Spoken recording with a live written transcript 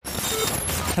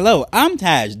Hello, I'm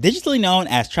Taj, digitally known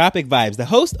as Tropic Vibes, the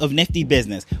host of Nifty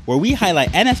Business, where we highlight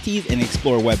NFTs and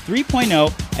explore Web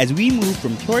 3.0 as we move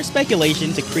from pure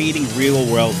speculation to creating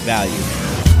real-world value.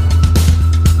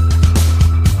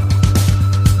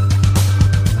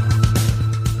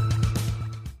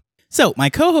 So, my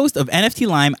co-host of NFT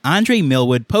Lime, Andre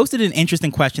Millwood, posted an interesting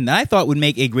question that I thought would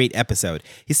make a great episode.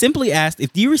 He simply asked,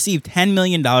 if you received $10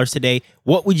 million today,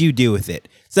 what would you do with it?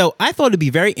 So, I thought it'd be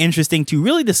very interesting to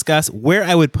really discuss where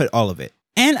I would put all of it.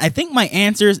 And I think my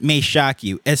answers may shock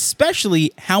you,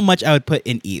 especially how much I would put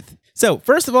in ETH. So,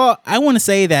 first of all, I want to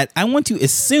say that I want to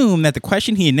assume that the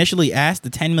question he initially asked,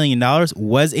 the $10 million,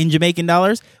 was in Jamaican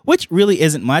dollars, which really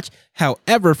isn't much.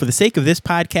 However, for the sake of this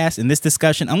podcast and this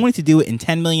discussion, I'm going to do it in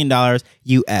 $10 million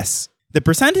US. The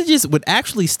percentages would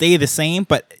actually stay the same,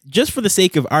 but just for the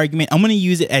sake of argument, I'm going to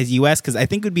use it as US because I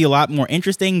think it would be a lot more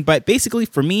interesting. But basically,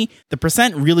 for me, the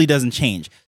percent really doesn't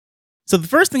change. So the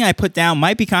first thing I put down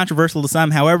might be controversial to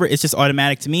some. However, it's just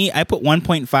automatic to me. I put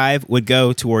 1.5 would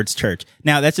go towards church.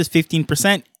 Now, that's just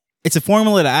 15%. It's a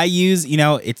formula that I use. You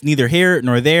know, it's neither here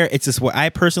nor there. It's just what I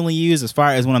personally use as far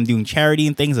as when I'm doing charity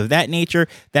and things of that nature.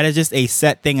 That is just a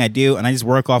set thing I do, and I just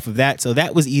work off of that. So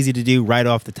that was easy to do right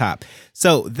off the top.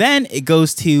 So then it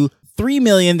goes to 3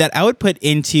 million that I would put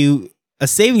into a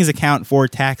savings account for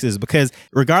taxes, because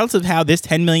regardless of how this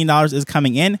 $10 million is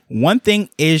coming in, one thing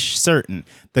is certain: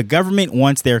 the government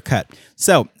wants their cut.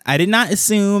 So I did not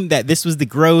assume that this was the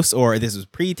gross or this was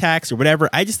pre-tax or whatever.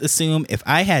 I just assume if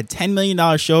I had $10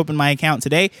 million show up in my account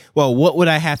today, well, what would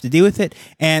I have to do with it?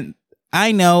 And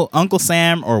I know Uncle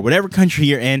Sam or whatever country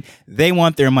you're in, they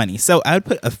want their money. So I would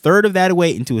put a third of that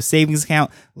away into a savings account,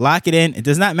 lock it in. It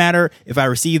does not matter if I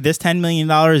receive this $10 million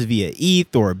via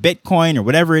ETH or Bitcoin or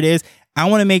whatever it is. I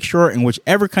want to make sure in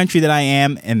whichever country that I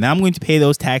am and I'm going to pay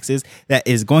those taxes, that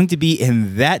is going to be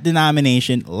in that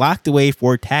denomination, locked away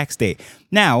for tax day.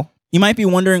 Now, you might be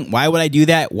wondering, why would I do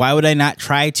that? Why would I not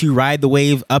try to ride the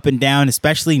wave up and down,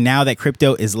 especially now that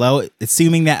crypto is low,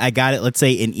 assuming that I got it, let's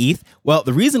say, in ETH? Well,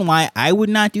 the reason why I would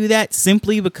not do that,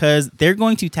 simply because they're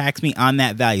going to tax me on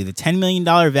that value, the $10 million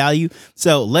value.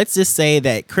 So let's just say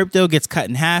that crypto gets cut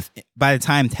in half by the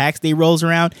time tax day rolls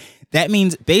around. That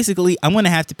means basically I'm going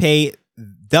to have to pay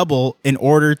double in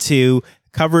order to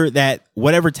cover that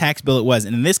whatever tax bill it was.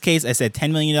 And in this case, I said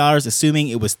 $10 million, assuming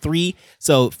it was 3.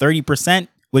 So 30%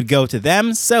 would go to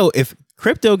them. So if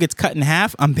crypto gets cut in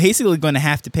half, I'm basically going to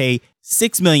have to pay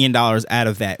 $6 million out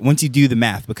of that once you do the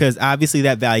math, because obviously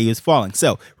that value is falling.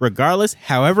 So regardless,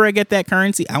 however I get that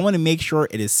currency, I want to make sure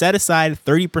it is set aside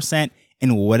 30%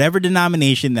 in whatever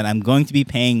denomination that I'm going to be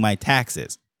paying my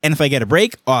taxes. And if I get a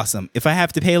break, awesome. If I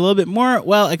have to pay a little bit more,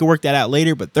 well, I can work that out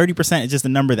later, but 30% is just a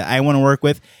number that I want to work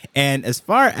with. And as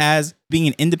far as being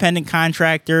an independent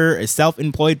contractor, a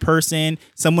self-employed person,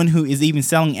 someone who is even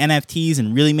selling NFTs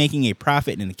and really making a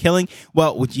profit and a killing,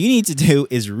 well, what you need to do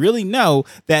is really know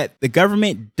that the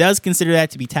government does consider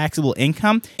that to be taxable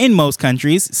income in most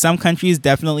countries. Some countries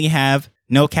definitely have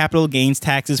no capital gains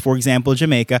taxes, for example,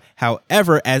 Jamaica.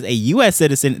 However, as a U.S.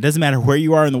 citizen, it doesn't matter where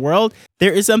you are in the world,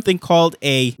 there is something called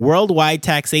a worldwide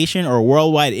taxation or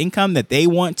worldwide income that they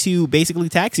want to basically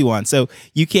tax you on. So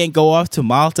you can't go off to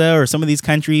Malta or some of these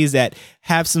countries that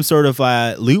have some sort of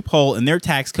loophole in their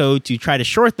tax code to try to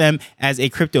short them as a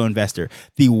crypto investor.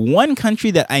 The one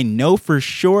country that I know for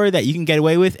sure that you can get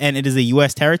away with, and it is a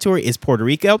U.S. territory, is Puerto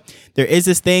Rico. There is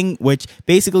this thing which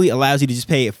basically allows you to just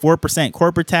pay a 4%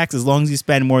 corporate tax as long as you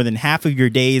spend more than half of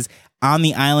your days on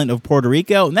the island of Puerto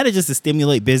Rico, and that is just to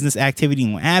stimulate business activity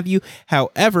and what have you.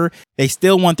 However, they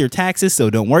still want their taxes,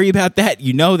 so don't worry about that.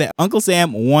 You know that Uncle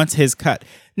Sam wants his cut.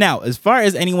 Now, as far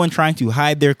as anyone trying to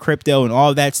hide their crypto and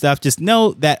all of that stuff, just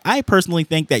know that I personally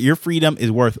think that your freedom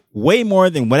is worth way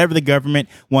more than whatever the government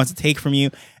wants to take from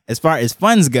you. As far as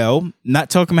funds go,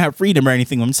 not talking about freedom or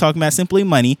anything, I'm just talking about simply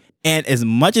money. And as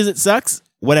much as it sucks,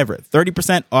 whatever,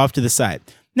 30% off to the side.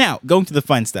 Now, going to the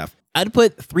fun stuff. I'd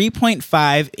put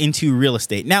 3.5 into real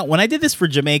estate. Now, when I did this for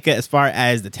Jamaica, as far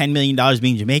as the $10 million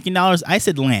being Jamaican dollars, I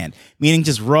said land, meaning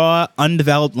just raw,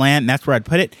 undeveloped land. That's where I'd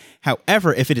put it.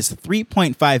 However, if it is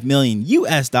 3.5 million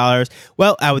US dollars,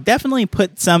 well, I would definitely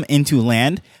put some into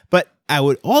land, but I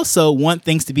would also want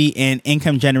things to be in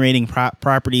income generating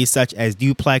properties such as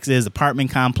duplexes,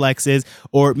 apartment complexes,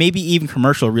 or maybe even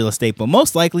commercial real estate. But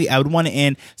most likely I would want to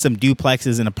in some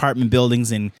duplexes and apartment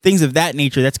buildings and things of that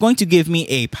nature. That's going to give me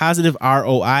a positive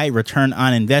ROI, return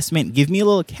on investment, give me a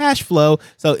little cash flow.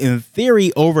 So in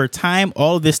theory, over time,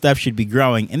 all of this stuff should be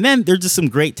growing. And then there's just some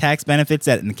great tax benefits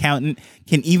that an accountant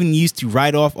can even use to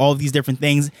write off all of these different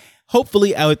things.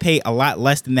 Hopefully, I would pay a lot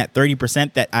less than that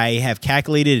 30% that I have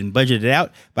calculated and budgeted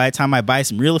out by the time I buy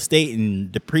some real estate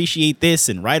and depreciate this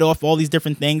and write off all these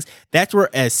different things. That's where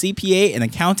a CPA, an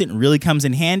accountant, really comes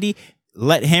in handy.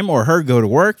 Let him or her go to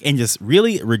work and just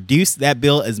really reduce that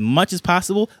bill as much as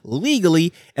possible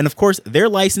legally. And of course, their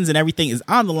license and everything is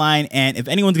on the line. And if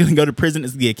anyone's going to go to prison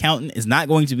as the accountant, it's not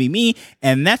going to be me.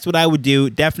 And that's what I would do.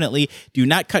 Definitely do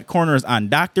not cut corners on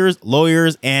doctors,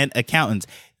 lawyers, and accountants.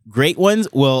 Great ones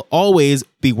will always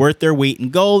be worth their weight in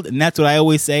gold. And that's what I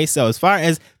always say. So as far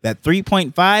as that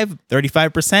 3.5,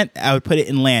 35%, I would put it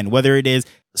in land, whether it is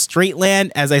straight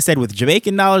land, as I said, with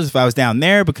Jamaican dollars, if I was down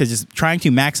there, because just trying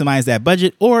to maximize that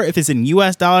budget, or if it's in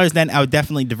US dollars, then I would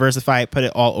definitely diversify it, put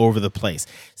it all over the place.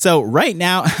 So right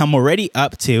now I'm already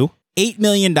up to $8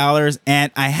 million,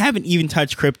 and I haven't even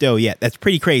touched crypto yet. That's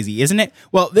pretty crazy, isn't it?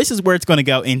 Well, this is where it's going to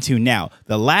go into now.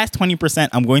 The last 20%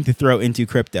 I'm going to throw into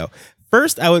crypto.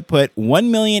 First, I would put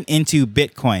 1 million into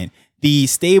Bitcoin, the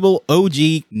stable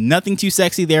OG, nothing too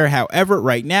sexy there. However,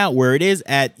 right now, where it is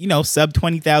at, sub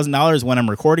 $20,000 when I'm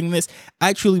recording this,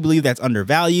 I truly believe that's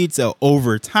undervalued. So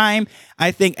over time,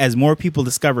 I think as more people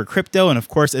discover crypto, and of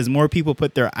course, as more people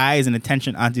put their eyes and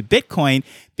attention onto Bitcoin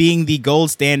being the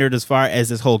gold standard as far as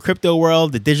this whole crypto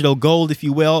world, the digital gold, if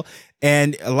you will,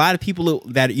 and a lot of people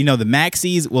that, the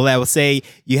maxis I will say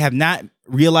you have not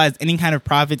realized any kind of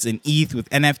profits in ETH with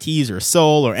NFTs or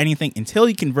Sol or anything until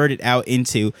you convert it out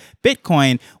into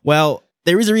Bitcoin. Well,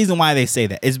 there is a reason why they say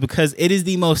that. It's because it is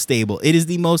the most stable. It is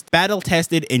the most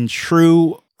battle-tested and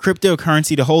true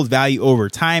cryptocurrency to hold value over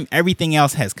time. Everything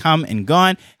else has come and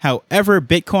gone. However,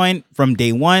 Bitcoin from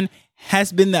day one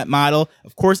has been that model.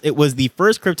 Of course, it was the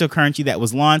first cryptocurrency that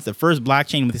was launched, the first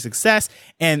blockchain with success,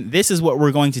 and this is what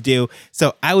we're going to do.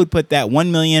 So I would put that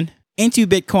 1 million into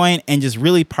Bitcoin and just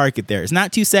really park it there. It's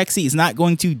not too sexy. It's not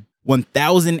going to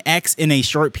 1000x in a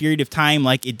short period of time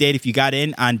like it did if you got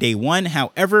in on day one.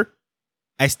 However,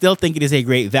 I still think it is a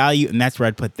great value, and that's where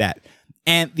I'd put that.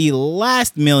 And the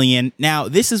last million, now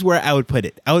this is where I would put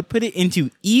it. I would put it into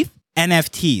ETH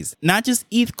NFTs, not just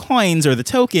ETH coins or the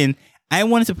token. I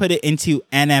wanted to put it into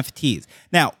NFTs.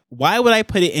 Now, why would I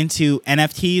put it into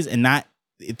NFTs and not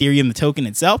Ethereum, the token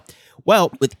itself?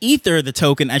 Well, with Ether, the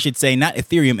token, I should say, not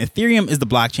Ethereum. Ethereum is the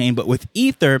blockchain, but with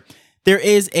Ether, there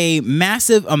is a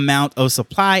massive amount of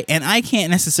supply, and I can't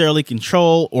necessarily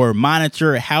control or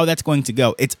monitor how that's going to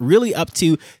go. It's really up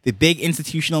to the big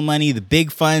institutional money, the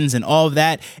big funds, and all of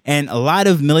that, and a lot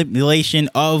of manipulation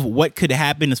of what could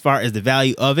happen as far as the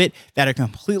value of it that are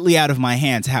completely out of my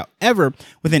hands. However,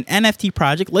 with an NFT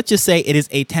project, let's just say it is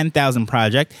a 10,000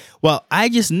 project. Well, I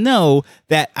just know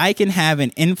that I can have an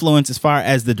influence as far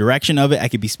as the direction of it. I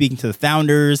could be speaking to the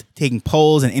founders, taking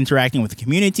polls, and interacting with the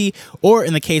community, or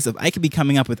in the case of I could be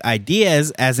coming up with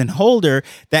ideas as an holder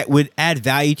that would add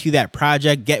value to that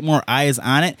project, get more eyes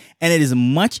on it, and it is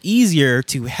much easier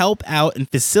to help out and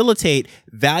facilitate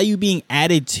value being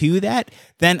added to that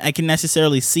than I can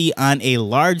necessarily see on a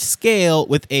large scale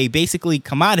with a basically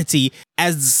commodity,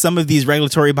 as some of these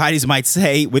regulatory bodies might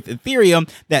say with Ethereum,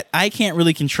 that I can't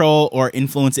really control or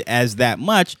influence it as that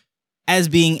much as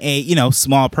being a,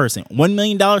 small person. $1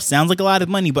 million sounds like a lot of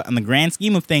money, but on the grand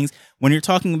scheme of things, when you're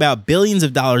talking about billions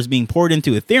of dollars being poured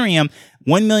into Ethereum,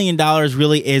 $1 million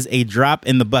really is a drop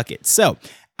in the bucket. So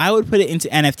I would put it into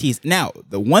NFTs. Now,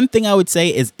 the one thing I would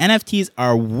say is NFTs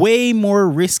are way more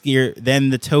riskier than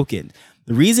the token.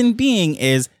 The reason being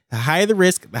is the higher the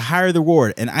risk, the higher the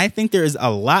reward. And I think there is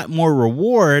a lot more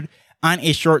reward on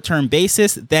a short-term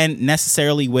basis than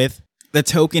necessarily with the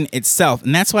token itself.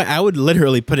 And that's why I would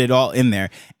literally put it all in there.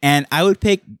 And I would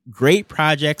pick great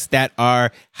projects that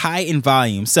are high in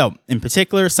volume. So in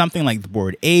particular, something like the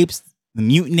Bored Apes, the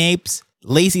Mutant Apes,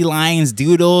 Lazy Lions,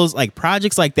 Doodles, like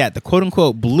projects like that, the quote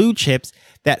unquote blue chips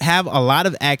that have a lot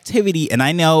of activity. And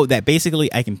I know that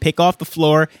basically I can pick off the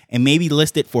floor and maybe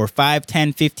list it for 5,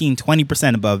 10, 15,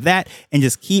 20% above that and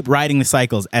just keep riding the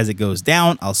cycles. As it goes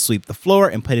down, I'll sweep the floor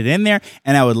and put it in there.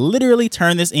 And I would literally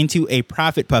turn this into a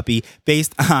profit puppy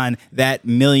based on that $1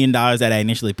 million that I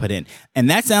initially put in. And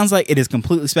that sounds like it is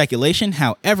completely speculation.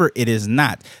 However, it is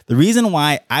not. The reason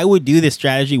why I would do this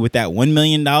strategy with that $1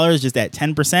 million, just at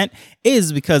 10%,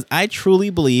 is because I truly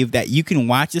believe that you can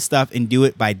watch this stuff and do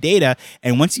it by data.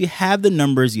 And once you have the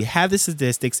numbers, you have the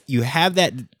statistics, you have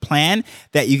that plan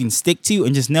that you can stick to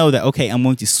and just know that, okay, I'm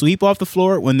going to sweep off the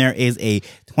floor when there is a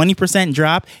 20%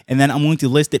 drop, and then I'm going to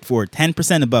list it for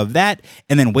 10% above that,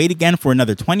 and then wait again for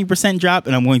another 20% drop,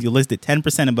 and I'm going to list it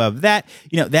 10% above that.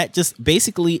 That just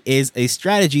basically is a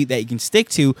strategy that you can stick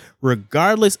to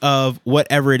regardless of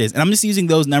whatever it is. And I'm just using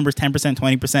those numbers, 10%,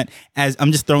 20%, as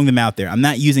I'm just throwing them out there. I'm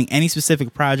not using any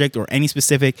specific project or any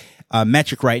specific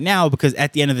metric right now, because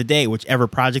at the end of the day, whichever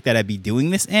project that I'd be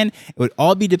doing this in, it would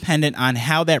all be dependent on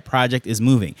how that project is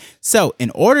moving. So in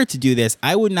order to do this,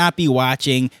 I would not be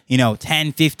watching,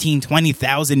 10, 15,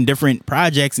 20,000 different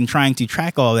projects and trying to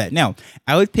track all of that. No,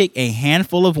 I would pick a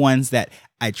handful of ones that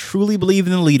I truly believe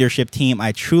in the leadership team.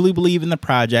 I truly believe in the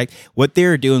project, what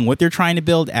they're doing, what they're trying to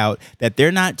build out, that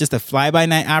they're not just a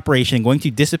fly-by-night operation going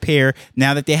to disappear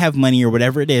now that they have money or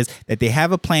whatever it is, that they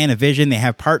have a plan, a vision, they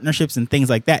have partnerships and things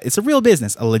like that. It's a real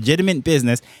business, a legitimate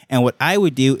business. And what I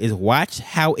would do is watch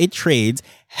how it trades,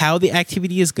 how the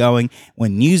activity is going,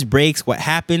 when news breaks, what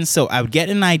happens. So I would get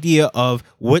an idea of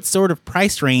what sort of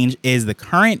price range is the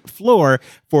current floor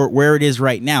for where it is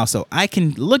right now. So I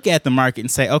can look at the market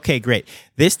and say, okay, great.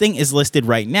 This thing is listed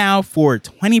right now for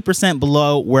 20%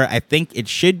 below where I think it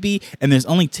should be. And there's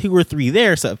only 2 or 3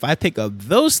 there. So if I pick up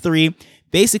those 3,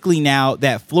 basically now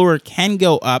that floor can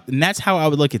go up, and that's how I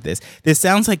would look at this. This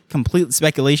sounds like complete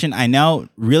speculation. I know,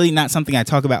 really not something I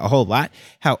talk about a whole lot.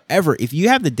 However, if you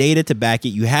have the data to back it,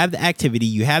 you have the activity,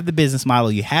 you have the business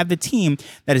model, you have the team,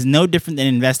 that is no different than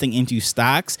investing into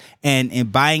stocks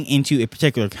and buying into a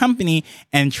particular company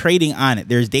and trading on it.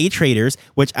 There's day traders,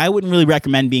 which I wouldn't really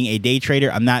recommend being a day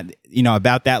trader. I'm not,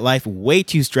 about that life. Way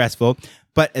too stressful.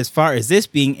 But as far as this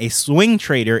being a swing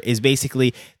trader, is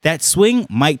basically that swing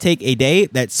might take a day,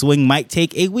 that swing might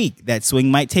take a week, that swing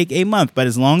might take a month. But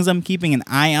as long as I'm keeping an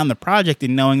eye on the project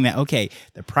and knowing that, okay,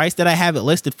 the price that I have it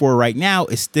listed for right now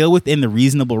is still within the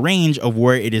reasonable range of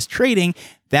where it is trading,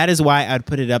 that is why I'd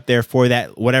put it up there for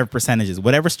that whatever percentages,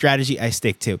 whatever strategy I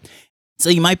stick to. So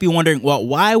you might be wondering, well,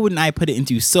 why wouldn't I put it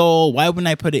into Sol? Why wouldn't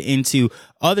I put it into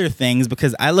other things?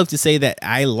 Because I love to say that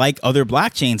I like other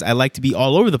blockchains. I like to be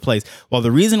all over the place. Well,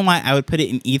 the reason why I would put it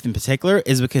in ETH in particular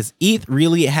is because ETH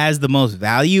really has the most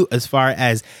value as far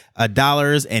as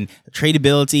dollars and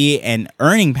tradability and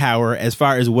earning power as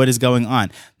far as what is going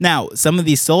on. Now, some of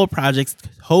these Sol projects,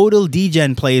 total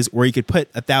degen plays where you could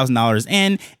put $1,000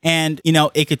 in and,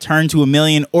 it could turn to $1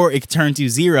 million or it could turn to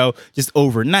 0 just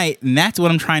overnight. And that's what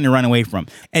I'm trying to run away from.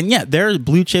 And yeah, there are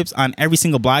blue chips on every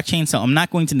single blockchain, so I'm not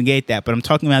going to negate that, but I'm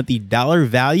talking about the dollar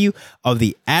value of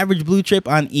the average blue chip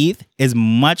on ETH is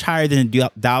much higher than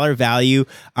the dollar value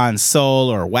on Sol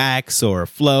or Wax or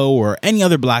Flow or any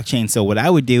other blockchain. So what I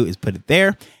would do is put it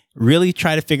there, really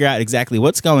try to figure out exactly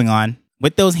what's going on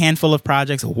with those handful of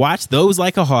projects, watch those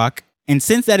like a hawk. And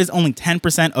since that is only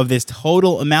 10% of this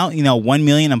total amount, 1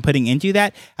 million I'm putting into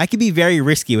that, I could be very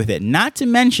risky with it. Not to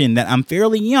mention that I'm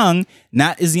fairly young,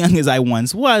 not as young as I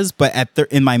once was, but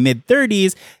in my mid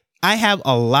 30s, I have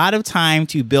a lot of time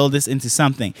to build this into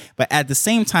something. But at the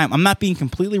same time, I'm not being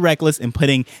completely reckless and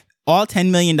putting all $10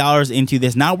 million into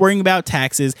this, not worrying about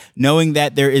taxes, knowing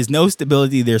that there is no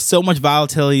stability, there's so much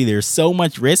volatility, there's so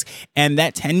much risk, and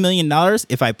that $10 million,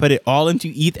 if I put it all into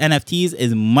ETH NFTs,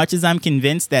 as much as I'm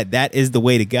convinced that that is the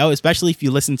way to go, especially if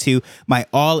you listen to my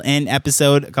all-in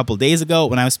episode a couple days ago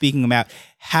when I was speaking about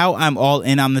how I'm all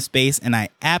in on the space, and I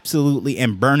absolutely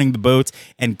am burning the boats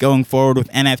and going forward with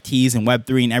NFTs and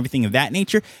Web3 and everything of that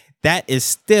nature, that is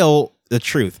still the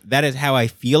truth. That is how I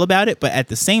feel about it. But at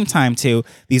the same time, too,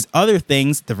 these other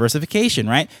things, diversification,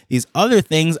 right? These other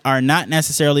things are not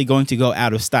necessarily going to go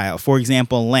out of style. For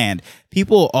example, land.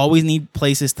 People always need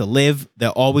places to live.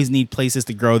 They'll always need places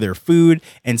to grow their food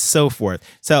and so forth.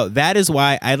 So that is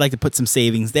why I'd like to put some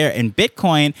savings there. And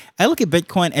Bitcoin, I look at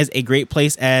Bitcoin as a great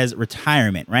place as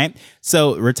retirement, right?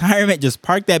 So retirement, just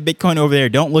park that Bitcoin over there.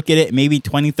 Don't look at it maybe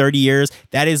 20, 30 years.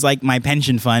 That is like my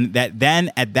pension fund that then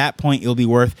at that point it'll be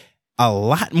worth a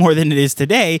lot more than it is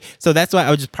today. So that's why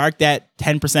I would just park that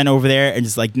 10% over there and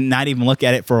just like not even look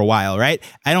at it for a while, right?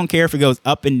 I don't care if it goes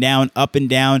up and down,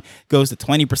 goes to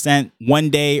 20%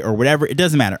 one day or whatever. It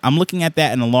doesn't matter. I'm looking at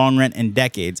that in the long run and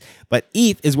decades. But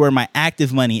ETH is where my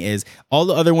active money is. All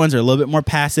the other ones are a little bit more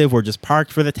passive or just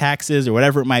parked for the taxes or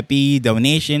whatever it might be,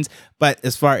 donations. But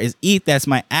as far as ETH, that's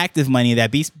my active money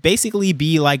that basically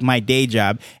be like my day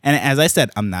job. And as I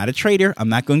said, I'm not a trader. I'm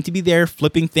not going to be there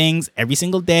flipping things every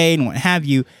single day and what have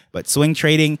you. But swing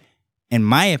trading, in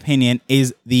my opinion,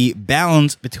 is the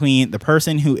balance between the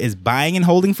person who is buying and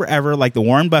holding forever, like the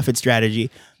Warren Buffett strategy,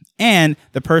 and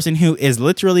the person who is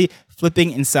literally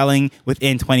flipping and selling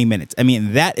within 20 minutes. I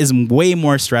mean, that is way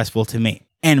more stressful to me.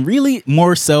 and really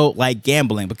more so like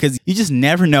gambling, because you just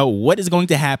never know what is going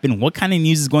to happen, what kind of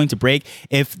news is going to break,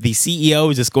 if the CEO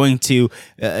is just going to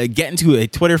get into a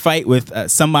Twitter fight with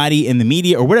somebody in the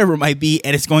media or whatever it might be,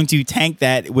 and it's going to tank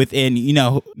that within,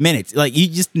 minutes. Like, you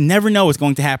just never know what's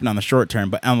going to happen on the short term,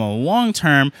 but on the long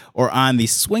term or on the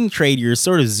swing trade, you're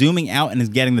sort of zooming out and is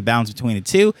getting the balance between the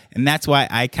two, and that's why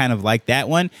I kind of like that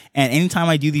one. And anytime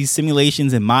I do these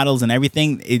simulations and models and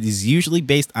everything, it is usually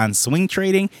based on swing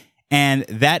trading, and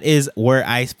that is where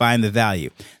I find the value.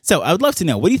 So I would love to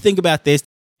know, what do you think about this?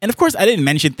 And of course, I didn't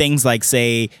mention things like,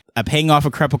 say, paying off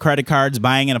a couple credit cards,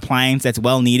 buying an appliance that's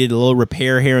well needed, a little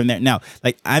repair here and there. No,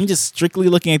 like, I'm just strictly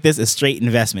looking at this as straight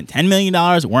investment. $10 million,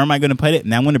 where am I going to put it?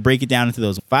 And I'm going to break it down into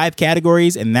those 5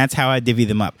 categories, and that's how I divvy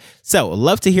them up. So I'd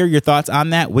love to hear your thoughts on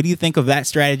that. What do you think of that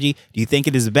strategy? Do you think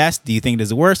it is the best? Do you think it is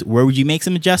the worst? Where would you make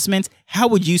some adjustments? How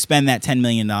would you spend that $10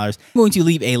 million? I'm going to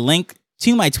leave a link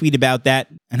to my tweet about that,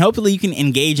 and hopefully you can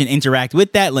engage and interact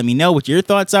with that. Let me know what your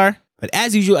thoughts are. But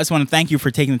as usual, I just want to thank you for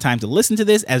taking the time to listen to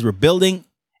this as we're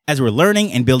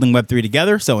learning and building Web3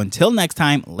 together. So until next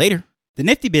time, later. The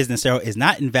Nifty Business Arrow is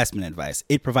not investment advice.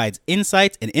 It provides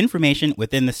insights and information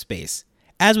within the space.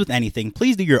 As with anything,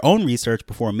 please do your own research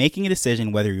before making a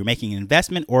decision whether you're making an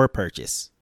investment or a purchase.